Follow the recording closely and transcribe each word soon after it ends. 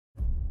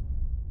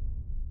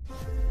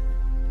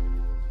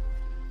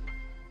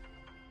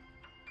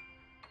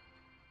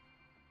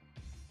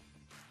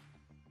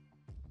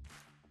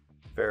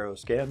FARO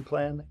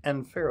ScanPlan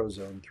and FARO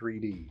Zone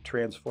 3D,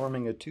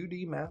 transforming a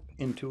 2D map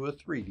into a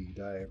 3D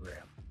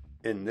diagram.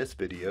 In this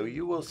video,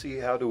 you will see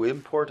how to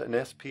import an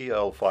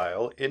SPL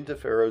file into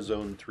FARO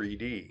Zone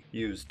 3D.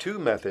 Use two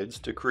methods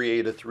to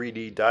create a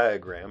 3D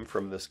diagram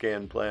from the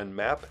ScanPlan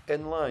map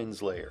and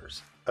lines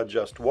layers.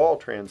 Adjust wall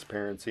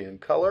transparency and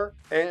color,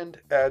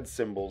 and add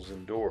symbols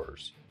and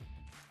doors.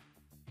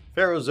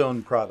 FARO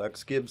Zone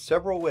products give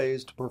several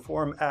ways to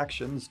perform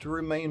actions to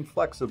remain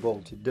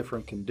flexible to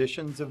different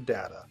conditions of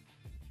data.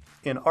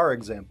 In our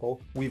example,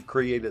 we've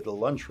created a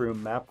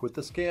lunchroom map with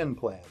the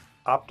ScanPlan,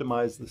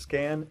 optimized the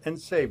scan, and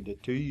saved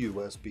it to a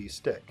USB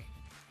stick.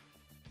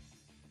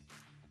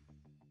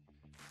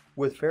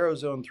 With FARO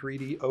Zone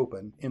 3D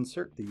open,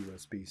 insert the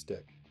USB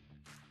stick.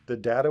 The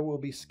data will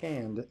be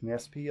scanned and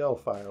SPL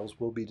files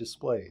will be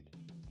displayed.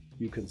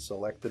 You can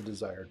select the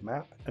desired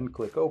map and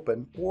click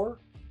Open, or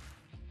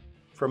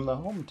from the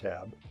Home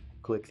tab,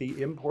 click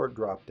the Import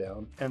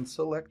drop-down and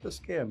select the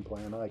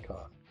ScanPlan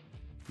icon.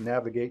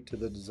 Navigate to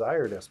the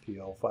desired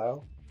SPL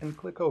file and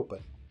click Open.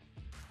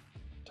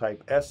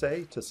 Type SA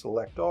to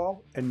select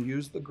all and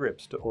use the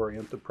grips to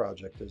orient the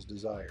project as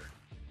desired.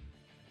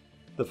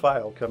 The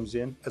file comes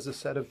in as a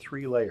set of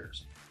 3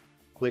 layers.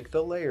 Click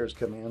the Layers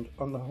command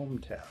on the Home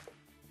tab.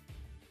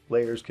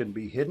 Layers can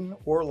be hidden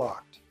or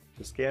locked.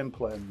 The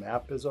ScanPlan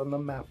map is on the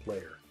Map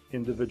layer.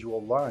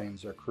 Individual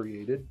lines are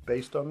created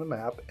based on the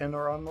map and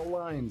are on the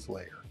Lines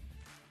layer.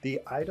 The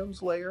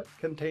Items layer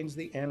contains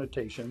the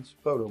annotations,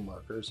 photo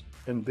markers,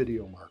 and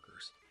video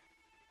markers.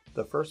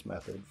 The first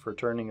method for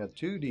turning a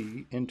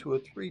 2D into a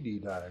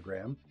 3D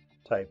diagram,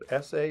 type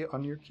SA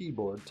on your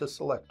keyboard to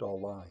select all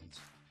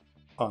lines.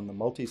 On the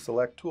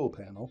Multi-Select tool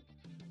panel,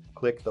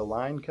 click the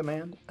Line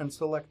command and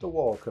select the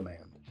Wall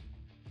command.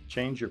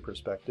 Change your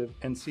perspective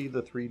and see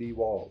the 3D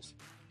walls.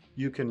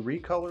 You can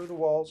recolor the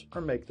walls or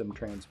make them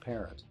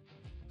transparent.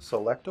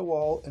 Select a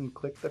wall and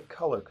click the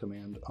Color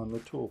command on the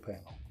tool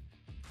panel.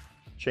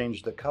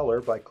 Change the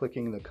color by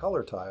clicking the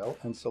Color tile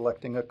and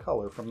selecting a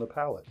color from the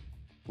palette.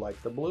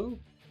 Like the blue?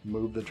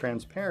 Move the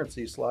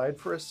transparency slide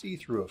for a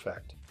see-through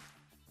effect.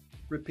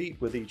 Repeat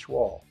with each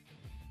wall.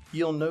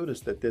 You'll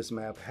notice that this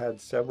map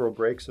had several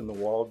breaks in the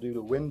wall due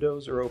to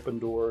windows or open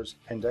doors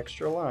and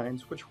extra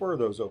lines which were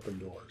those open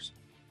doors,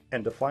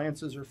 and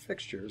appliances or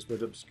fixtures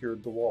that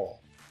obscured the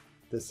wall.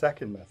 The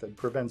second method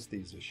prevents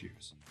these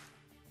issues.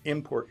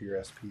 Import your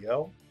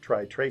SPL,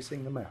 try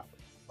tracing the map.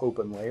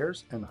 Open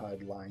layers and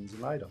hide lines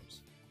and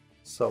items.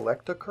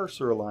 Select a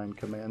cursor align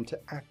command to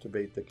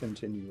activate the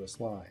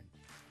continuous line.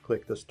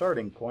 Click the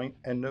starting point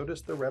and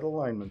notice the red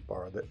alignment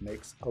bar that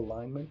makes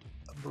alignment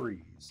a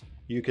breeze.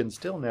 You can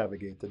still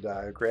navigate the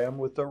diagram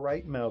with the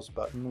right mouse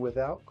button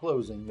without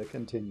closing the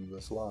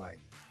continuous line.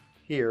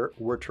 Here,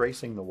 we're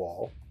tracing the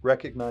wall,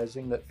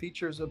 recognizing that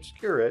features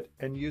obscure it,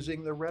 and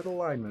using the red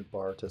alignment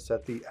bar to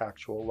set the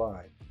actual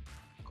line.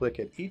 Click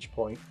at each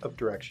point of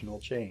directional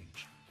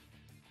change.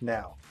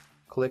 Now,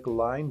 click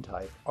Line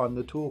Type on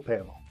the tool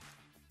panel.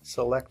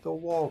 Select the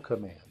Wall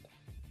command.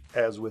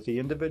 As with the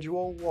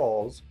individual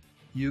walls,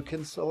 you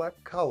can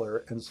select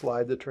color and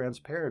slide the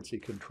transparency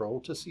control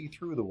to see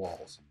through the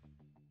walls.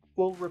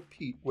 We'll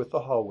repeat with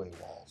the hallway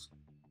walls.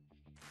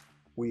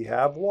 We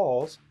have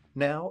walls.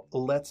 Now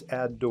let's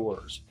add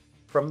doors.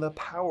 From the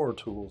Power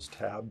Tools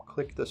tab,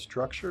 click the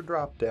Structure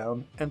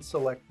drop-down and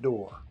select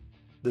Door.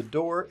 The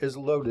door is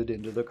loaded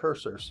into the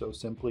cursor, so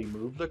simply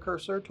move the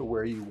cursor to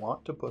where you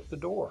want to put the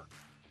door.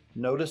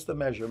 Notice the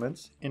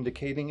measurements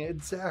indicating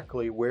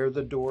exactly where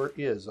the door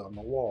is on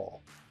the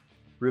wall.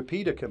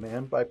 Repeat a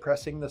command by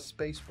pressing the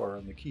spacebar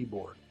on the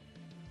keyboard.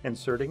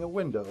 Inserting a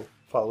window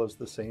follows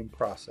the same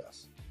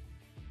process.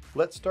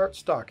 Let's start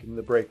stocking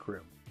the break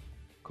room.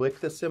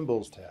 Click the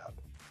Symbols tab.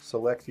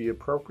 Select the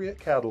appropriate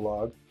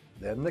catalog,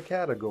 then the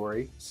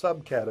category,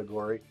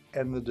 subcategory,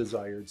 and the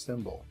desired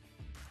symbol.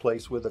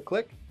 Place with a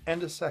click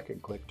and a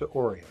second click to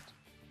orient.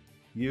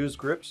 Use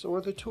grips or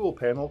the tool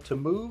panel to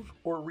move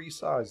or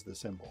resize the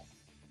symbol.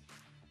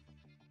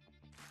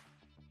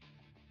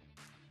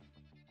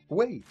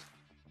 Wait!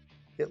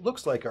 It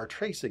looks like our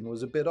tracing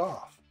was a bit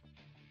off.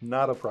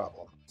 Not a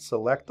problem.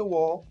 Select the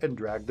wall and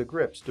drag the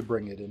grips to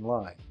bring it in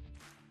line.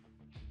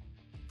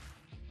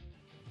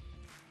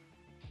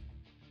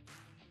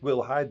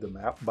 We'll hide the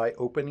map by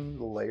opening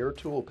the Layer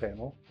tool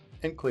panel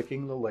and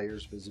clicking the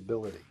layer's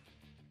visibility.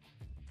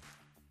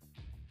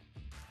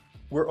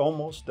 We're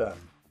almost done.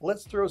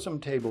 Let's throw some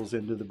tables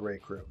into the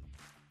break room.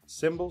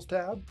 Symbols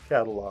tab,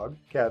 Catalog,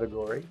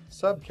 Category,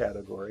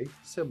 Subcategory,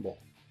 Symbol.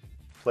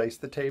 Place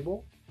the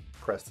table,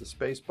 press the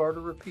spacebar to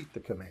repeat the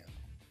command.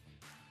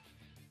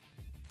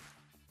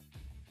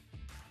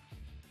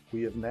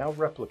 We have now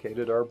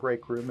replicated our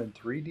break room in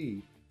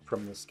 3D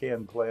from the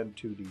ScanPlan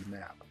 2D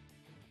map.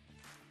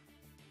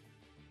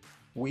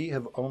 We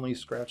have only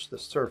scratched the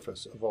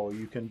surface of all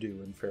you can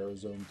do in FARO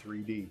Zone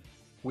 3D.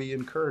 We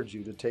encourage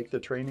you to take the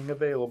training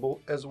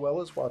available as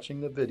well as watching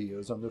the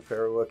videos on the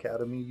FARO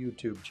Academy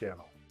YouTube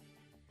channel.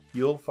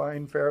 You'll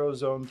find FARO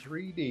Zone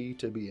 3D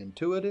to be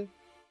intuitive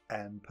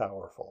and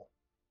powerful.